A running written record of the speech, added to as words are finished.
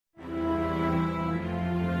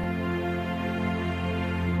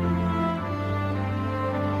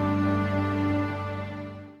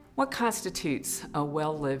What constitutes a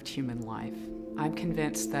well-lived human life? I'm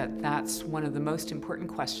convinced that that's one of the most important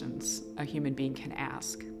questions a human being can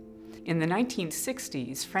ask. In the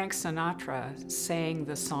 1960s, Frank Sinatra sang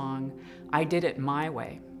the song, "I Did It My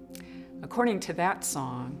Way." According to that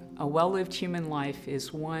song, a well-lived human life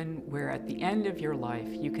is one where at the end of your life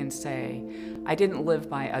you can say, "I didn't live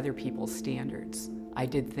by other people's standards. I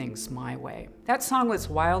did things my way." That song was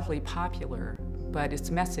wildly popular, but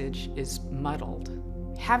its message is muddled.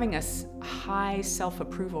 Having a high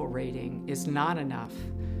self-approval rating is not enough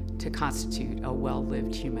to constitute a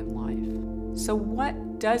well-lived human life. So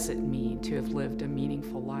what does it mean to have lived a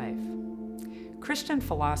meaningful life? Christian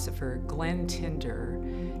philosopher Glenn Tinder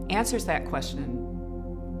answers that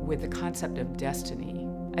question with the concept of destiny.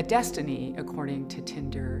 A destiny, according to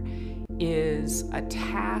Tinder, is a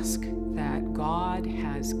task that God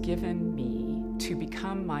has given me to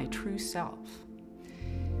become my true self.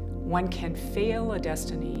 One can fail a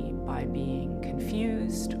destiny by being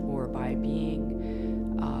confused, or by being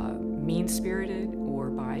mean-spirited, or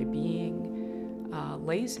by being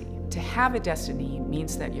lazy. To have a destiny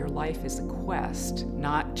means that your life is a quest,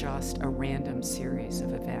 not just a random series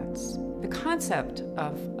of events. The concept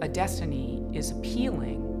of a destiny is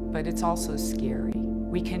appealing, but it's also scary.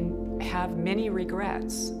 We can have many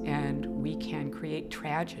regrets, and we can create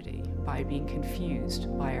tragedy by being confused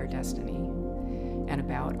by our destiny and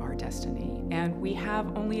about our destiny. And we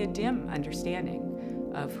have only a dim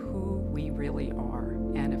understanding of who we really are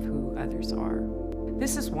and of who others are.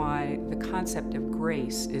 This is why the concept of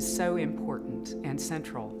grace is so important and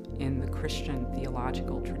central in the Christian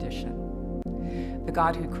theological tradition. The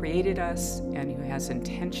God who created us and who has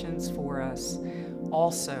intentions for us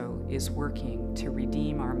also is working to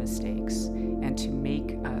redeem our mistakes and to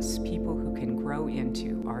make us people who can grow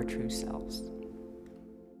into our true selves.